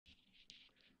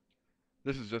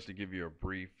This is just to give you a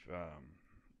brief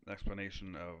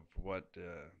explanation of what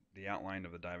the outline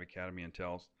of the Dive Academy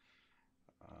entails.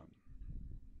 Um,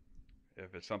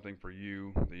 if it's something for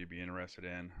you that you'd be interested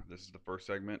in, this is the first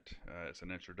segment. It's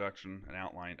an introduction, an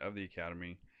outline of the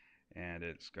Academy, and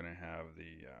it's going to have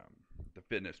the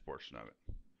fitness portion of it.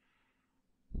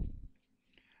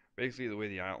 Basically, the way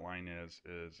the outline is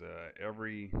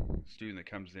every student that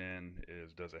comes in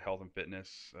does a health and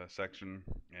fitness section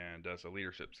and does a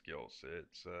leadership skills.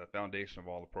 It's a foundation of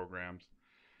all the programs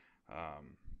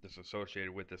that's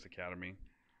associated with this academy.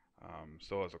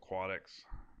 So is aquatics.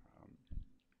 Um,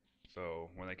 so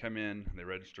when they come in, they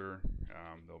register.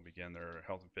 They'll begin their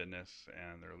health and fitness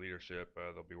and their leadership.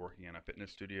 They'll be working in a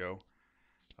fitness studio.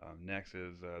 Next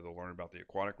is they'll learn about the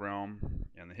aquatic realm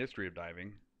and the history of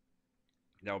diving.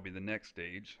 That will be the next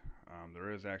stage.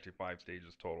 There is actually 5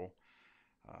 stages total.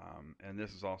 And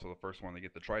this is also the first one they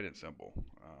get the trident symbol.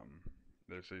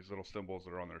 There's these little symbols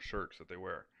that are on their shirts that they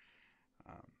wear.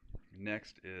 Um,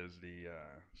 Next is the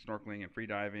snorkeling and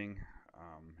freediving,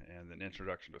 and then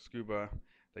introduction to scuba.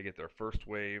 They get their first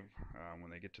wave when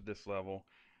they get to this level.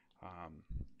 Um,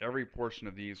 every portion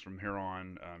of these from here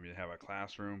on, you have a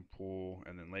classroom, pool,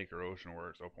 and then lake or ocean where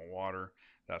it's open water.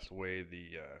 That's the way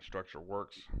the structure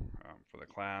works for the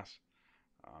class.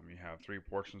 You have 3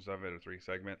 portions of it, or 3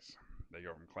 segments. They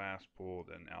go from class, pool,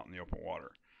 then out in the open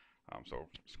water. So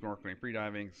snorkeling,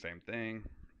 freediving, same thing.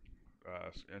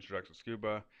 Introduction to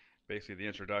scuba. Basically, the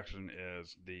introduction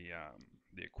is the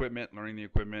equipment, learning the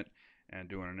equipment, and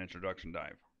doing an introduction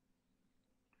dive.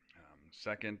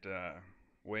 Second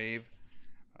wave,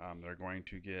 they're going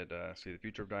to get see the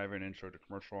future of diving, intro to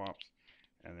commercial ops,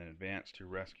 and then advance to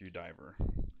rescue diver.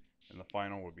 And the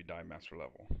final would be dive master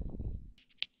level.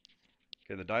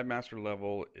 Okay, the dive master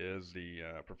level is the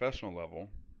professional level.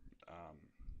 Um,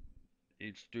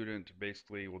 each student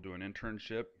basically will do an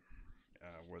internship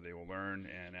where they will learn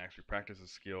and actually practice the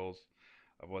skills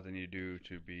of what they need to do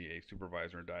to be a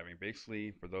supervisor in diving.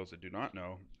 Basically, for those that do not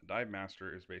know, a dive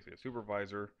master is basically a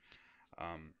supervisor.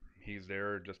 Um, he's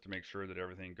there just to make sure that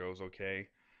everything goes okay.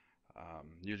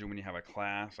 Usually, when you have a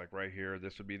class, like right here,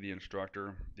 this would be the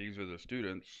instructor. These are the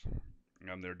students.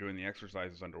 They're doing the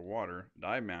exercises underwater.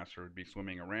 Dive master would be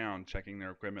swimming around, checking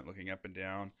their equipment, looking up and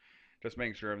down, just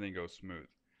making sure everything goes smooth.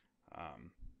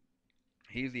 Um,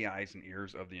 he's the eyes and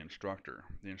ears of the instructor.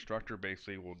 The instructor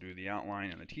basically will do the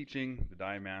outline and the teaching. The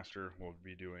dive master will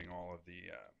be doing all of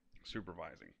the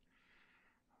supervising.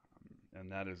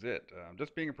 And that is it.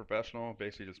 Just being a professional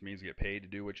basically just means you get paid to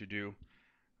do what you do.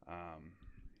 Um,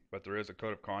 but there is a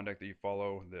code of conduct that you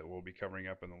follow that we'll be covering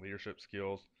up in the leadership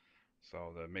skills.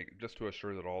 So just to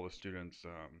assure that all the students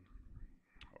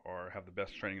have the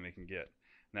best training they can get.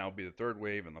 Now will be the third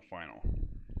wave and the final.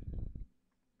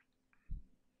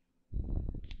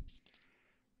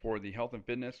 For the health and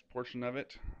fitness portion of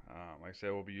it, like I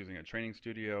said, we'll be using a training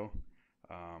studio.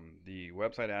 The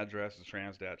website address is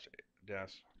trans-hf.com.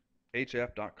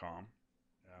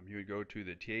 You would go to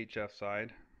the THF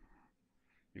side,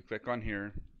 you click on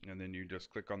here, and then you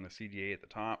just click on the CDA at the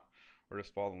top, or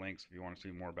just follow the links if you want to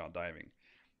see more about diving.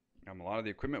 A lot of the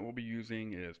equipment we'll be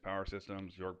using is Power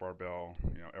Systems, York Barbell,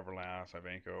 Everlast,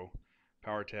 Ivanco,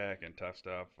 PowerTech, and Tough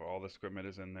Stuff. All this equipment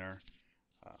is in there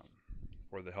um,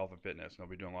 for the health and fitness. And I'll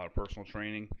be doing a lot of personal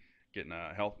training, getting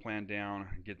a health plan down,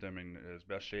 get them in as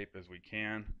best shape as we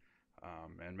can,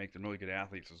 and make them really good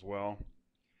athletes as well.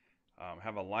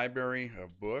 Have a library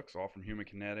of books, all from Human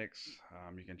Kinetics.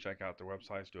 You can check out their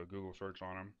websites, do a Google search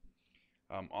on them.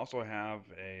 Also have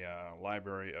a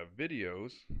library of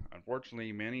videos.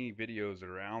 Unfortunately, many videos that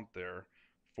are out there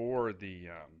for the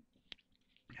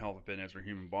health and fitness or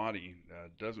human body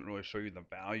doesn't really show you the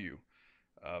value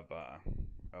of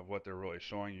what they're really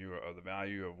showing you, of the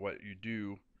value of what you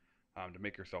do to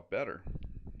make yourself better.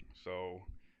 So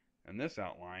in this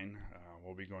outline,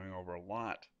 we'll be going over a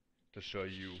lot to show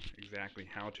you exactly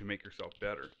how to make yourself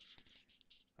better.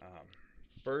 Um,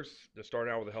 First, to start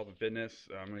out with the health and fitness,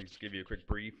 I'm going to just give you a quick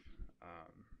brief.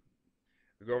 Um,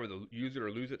 we go over the use it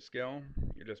or lose it scale.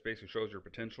 It just basically shows your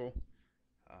potential.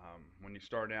 When you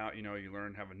start out, you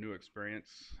learn, have a new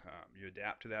experience. You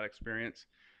adapt to that experience.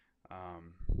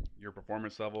 Um, your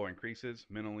performance level increases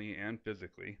mentally and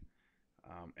physically.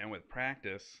 And with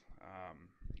practice,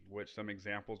 which some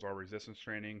examples are resistance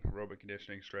training, aerobic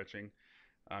conditioning, stretching,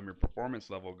 your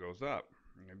performance level goes up.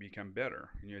 You become better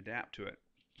and you adapt to it.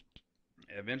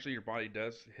 Eventually, your body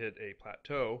does hit a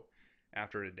plateau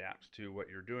after it adapts to what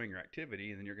you're doing, your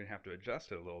activity, and then you're going to have to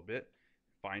adjust it a little bit,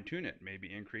 fine tune it,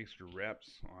 maybe increase your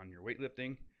reps on your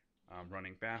weightlifting,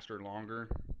 running faster, longer,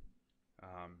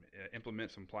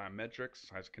 implement some plyometrics,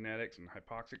 isokinetics, and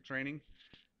hypoxic training.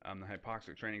 The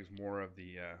hypoxic training is more of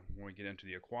the when we get into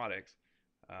the aquatics.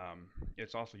 Um,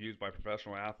 it's also used by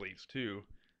professional athletes too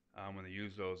when they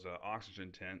use those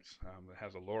oxygen tents. It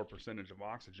has a lower percentage of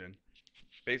oxygen.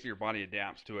 Basically, your body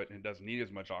adapts to it and it doesn't need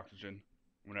as much oxygen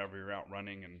whenever you're out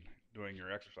running and doing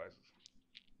your exercises.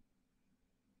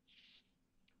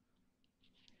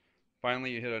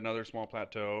 Finally, you hit another small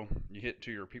plateau. You hit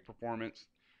to your peak performance,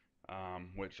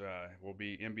 which will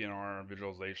be MBNR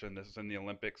visualization. This is in the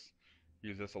Olympics.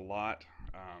 Use this a lot.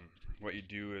 What you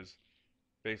do is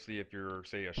basically if you're,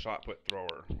 say, a shot put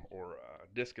thrower or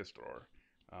a discus thrower,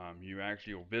 you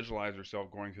actually will visualize yourself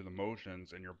going through the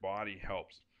motions, and your body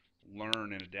helps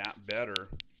learn and adapt better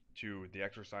to the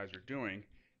exercise you're doing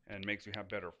and makes you have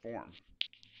better form.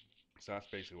 So that's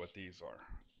basically what these are.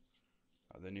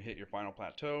 Then you hit your final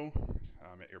plateau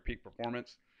at your peak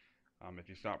performance. If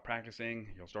you stop practicing,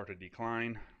 you'll start to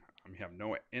decline. You have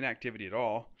no inactivity at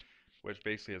all, which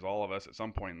basically is all of us at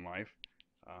some point in life.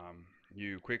 Um,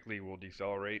 you quickly will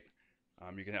decelerate.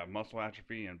 You can have muscle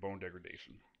atrophy and bone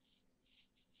degradation.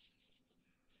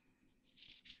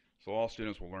 So all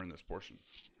students will learn this portion.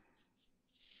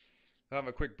 I'll have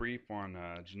a quick brief on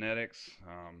genetics,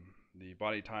 the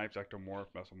body types, ectomorph,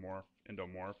 mesomorph,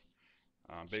 endomorph.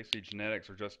 Basically, genetics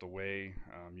are just the way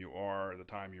you are at the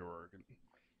time you were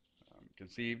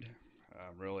conceived.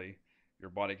 Really, your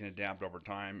body can adapt over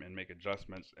time and make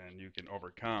adjustments, and you can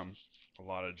overcome a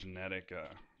lot of genetic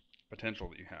potential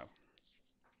that you have,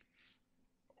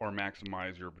 or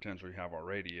maximize your potential you have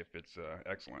already if it's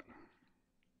excellent.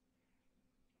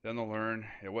 Then they'll learn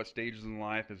at what stages in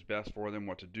life is best for them,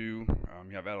 what to do.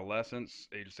 You have adolescence,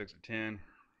 ages 6 to 10,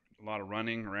 a lot of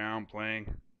running around,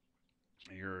 playing.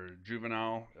 Your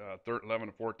juvenile, 11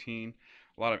 to 14,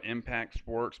 a lot of impact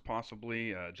sports,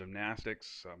 possibly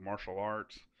gymnastics, martial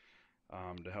arts,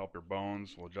 to help your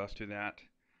bones will adjust to that.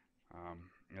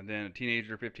 And then a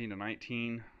teenager, 15 to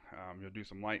 19, you'll do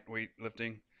some lightweight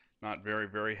lifting, not very,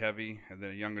 very heavy. And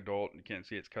then a young adult, you can't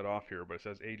see it's cut off here, but it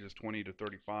says ages 20 to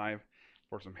 35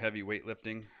 for some heavy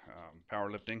weightlifting,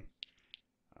 powerlifting.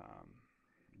 Um,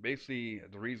 Basically,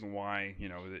 the reason why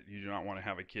that you do not want to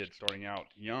have a kid starting out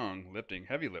young lifting,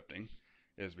 heavy lifting,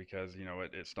 is because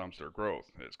it stumps their growth.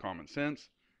 It's common sense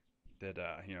that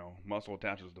muscle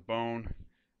attaches to bone.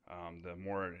 The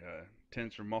more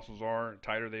tense your muscles are,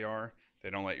 tighter they are, they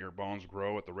don't let your bones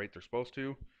grow at the rate they're supposed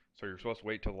to. So you're supposed to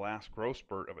wait till the last growth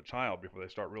spurt of a child before they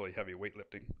start really heavy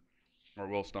weightlifting, or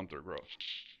will stump their growth.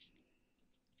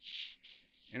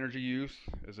 Energy use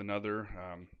is another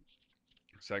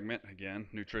segment. Again,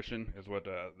 nutrition is what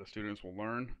the students will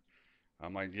learn.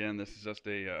 Again, this is just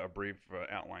a brief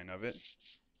outline of it.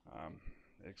 Um,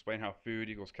 Explain how food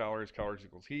equals calories, calories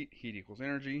equals heat, heat equals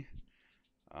energy.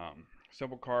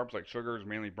 Simple carbs like sugar is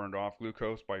mainly burned off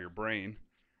glucose by your brain.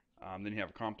 Then you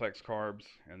have complex carbs,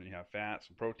 and then you have fats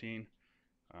and protein.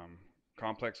 Um,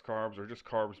 Complex carbs are just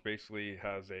carbs. Basically,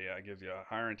 gives you a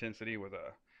higher intensity with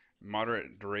a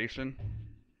moderate duration.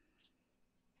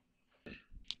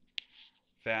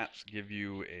 Fats give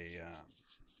you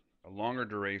a longer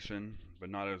duration,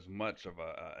 but not as much of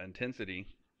a intensity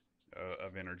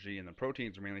of energy. And the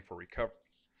proteins are mainly for recovery.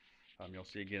 You'll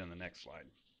see again in the next slide.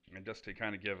 And just to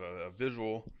kind of give a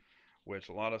visual, which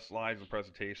a lot of slides and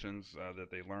presentations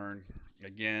that they learn,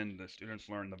 again, the students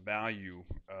learn the value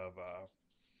of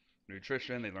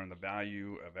nutrition, they learn the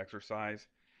value of exercise,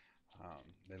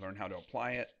 they learn how to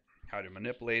apply it, how to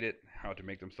manipulate it, how to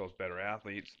make themselves better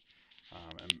athletes,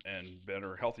 and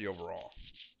better healthy overall.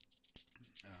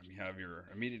 You have your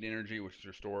immediate energy, which is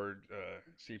your stored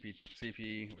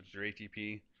CP, which is your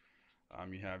ATP.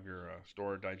 You have your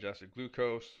stored digested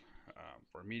glucose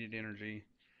for immediate energy.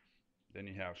 Then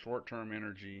you have short-term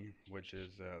energy, which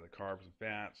is the carbs and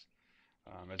fats.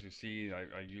 As you see,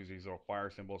 I use these little fire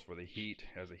symbols for the heat.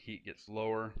 As the heat gets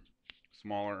lower,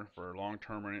 smaller for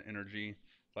long-term energy.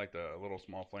 It's like the little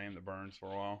small flame that burns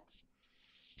for a while.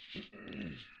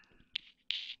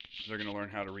 They're going to learn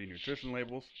how to read nutrition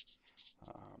labels.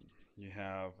 You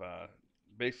have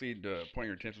basically to point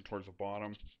your attention towards the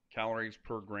bottom, calories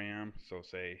per gram. So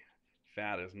say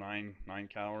fat is 9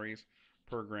 calories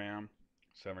per gram,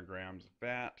 7 grams of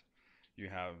fat. You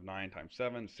have 9 times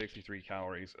 7, 63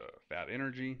 calories of fat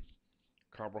energy.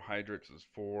 Carbohydrates is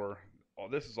 4.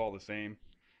 This is all the same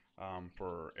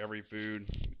for every food.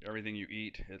 Everything you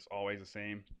eat, it's always the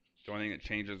same. The only thing that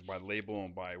changes by the label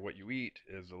and by what you eat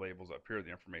is the labels up here,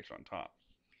 the information on top.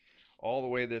 All the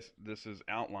way this is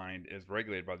outlined is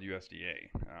regulated by the USDA.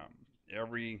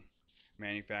 Every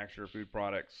manufacturer of food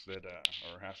products that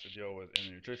or has to deal with in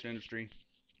the nutrition industry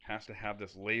has to have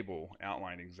this label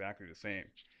outlined exactly the same.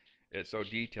 it's so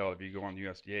detailed. If you go on the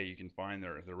USDA, you can find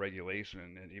their regulation,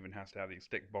 and it even has to have these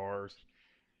thick bars,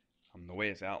 the way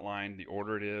it's outlined, the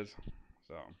order it is.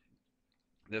 So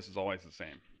this is always the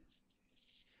same.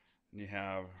 And you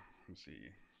have, let's see,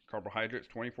 carbohydrates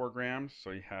 24 grams.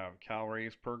 So you have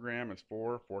calories per gram is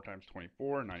 4 times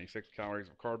 24, 96 calories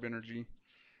of carb energy,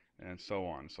 and so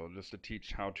on. So just to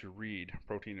teach how to read,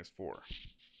 protein is 4.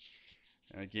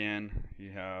 And again,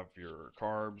 you have your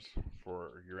carbs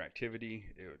for your activity.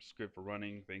 It's good for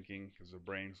running, thinking, because the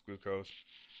brain's glucose.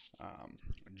 Um,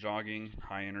 Jogging,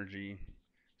 high energy.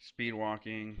 Speed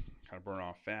walking, kind of burn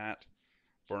off fat.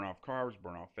 Burn off carbs,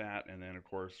 burn off fat. And then, of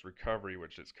course, recovery,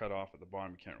 which is cut off at the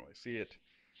bottom. You can't really see it,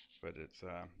 but it's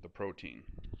the protein.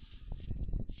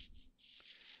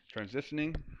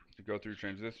 Transitioning, to go through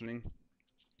transitioning,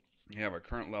 you have a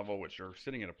current level, which you're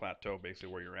sitting at a plateau, basically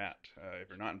where you're at. If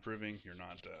you're not improving, you're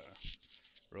not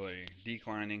really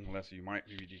declining, unless you might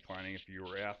be declining if you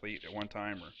were an athlete at one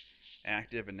time or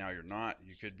active and now you're not.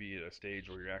 You could be at a stage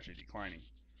where you're actually declining.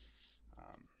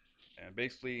 Um, and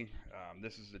basically,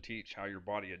 this is to teach how your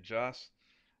body adjusts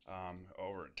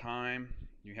over time.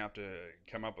 You have to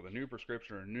come up with a new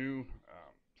prescription or a new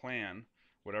plan,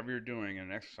 whatever you're doing in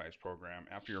an exercise program.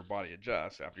 After your body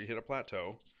adjusts, after you hit a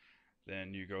plateau,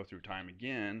 then you go through time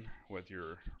again with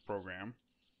your program,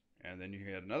 and then you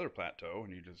hit another plateau,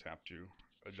 and you just have to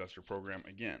adjust your program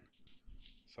again.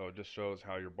 So it just shows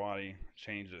how your body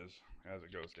changes as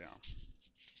it goes down.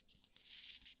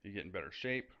 You get in better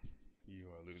shape, you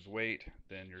lose weight,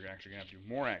 then you're actually going to have to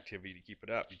do more activity to keep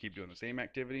it up. You keep doing the same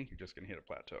activity, you're just going to hit a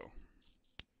plateau.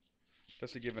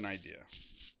 Just to give an idea.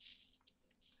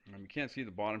 You can't see the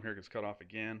bottom here because it's cut off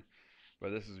again, but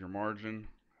this is your margin.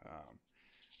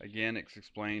 Again, it's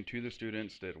explained to the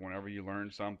students that whenever you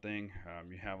learn something,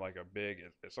 you have like a big,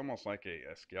 it's almost like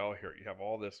a scale here. You have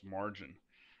all this margin.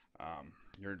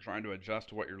 You're trying to adjust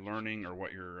to what you're learning or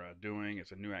what you're doing.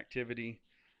 It's a new activity,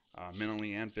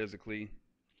 mentally and physically.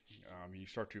 You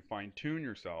start to fine tune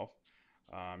yourself.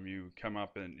 You come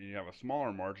up and you have a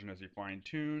smaller margin as you fine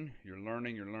tune. You're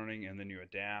learning, and then you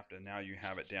adapt, and now you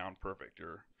have it down perfect.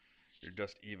 You're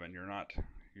just even. You're not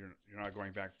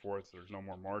going back and forth. So there's no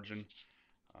more margin,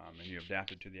 and you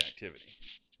adapted to the activity.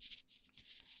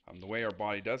 The way our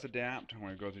body does adapt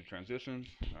when we go through transitions,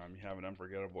 you have an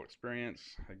unforgettable experience.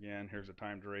 Again, here's the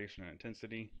time, duration, and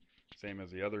intensity, same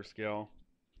as the other scale.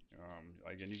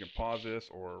 Again, you can pause this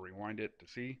or rewind it to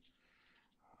see.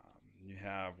 You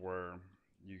have where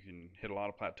you can hit a lot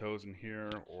of plateaus in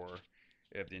here, or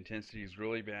if the intensity is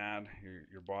really bad,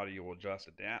 your body will just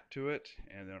adapt to it.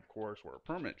 And then, of course, where a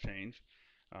permanent change,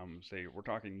 say we're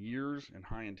talking years in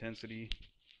high intensity,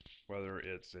 whether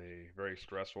it's a very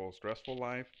stressful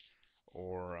life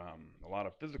or a lot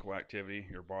of physical activity,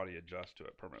 your body adjusts to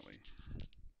it permanently.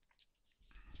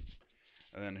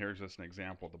 And then here's just an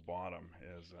example at the bottom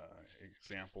is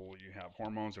example you have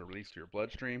hormones that are released to your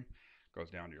bloodstream, goes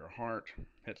down to your heart,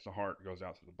 hits the heart, goes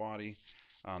out to the body.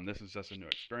 This is just a new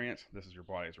experience. This is your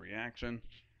body's reaction.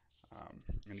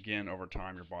 And again, over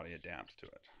time, your body adapts to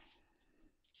it.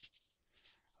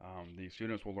 The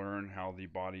students will learn how the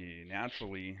body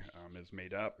naturally is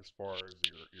made up as far as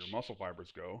your muscle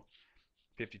fibers go.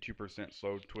 52%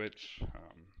 slow twitch,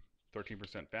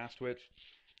 13% fast twitch,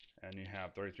 and you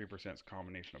have 33%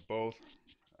 combination of both.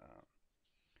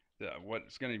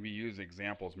 What's going to be used as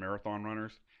examples, marathon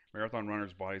runners. Marathon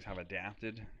runners' bodies have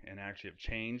adapted and actually have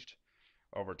changed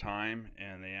over time,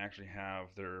 and they actually have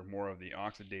their more of the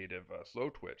oxidative slow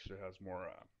twitch that has more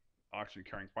oxygen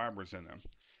carrying fibers in them,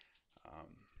 um,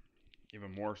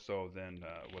 even more so than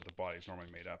what the body is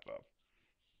normally made up of.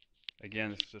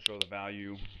 Again, this is to show the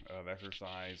value of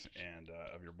exercise and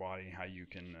of your body, how you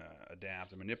can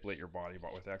adapt and manipulate your body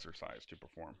with exercise to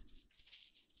perform.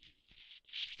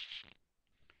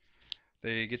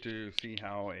 They get to see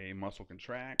how a muscle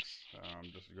contracts,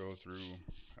 just to go through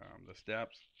the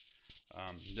steps.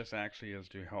 This actually is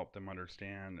to help them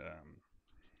understand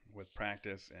with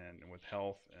practice and with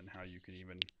health, and how you can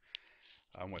even,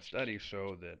 with studies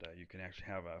show that you can actually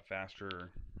have a faster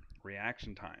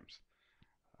reaction times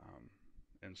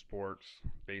in sports,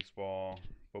 baseball,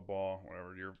 football,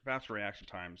 whatever, your faster reaction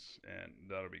times, and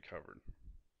that'll be covered.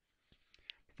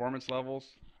 Performance levels,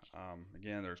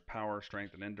 again, there's power,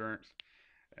 strength, and endurance.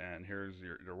 And here's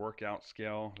your workout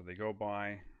scale that they go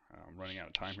by. I'm running out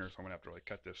of time here, so I'm going to have to really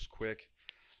cut this quick.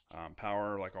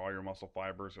 Power, like all your muscle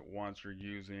fibers at once you're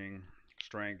using.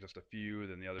 Strength, just a few,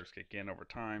 then the others kick in over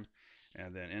time.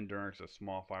 And then endurance, the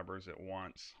small fibers at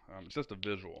once. It's just a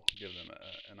visual, give them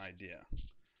an idea.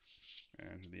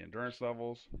 And the endurance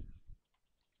levels,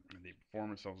 the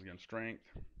performance levels, again, strength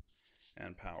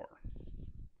and power.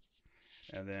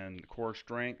 And then core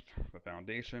strength, the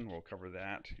foundation, we'll cover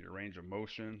that. Your range of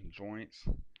motion, joints,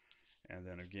 and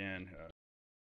then again,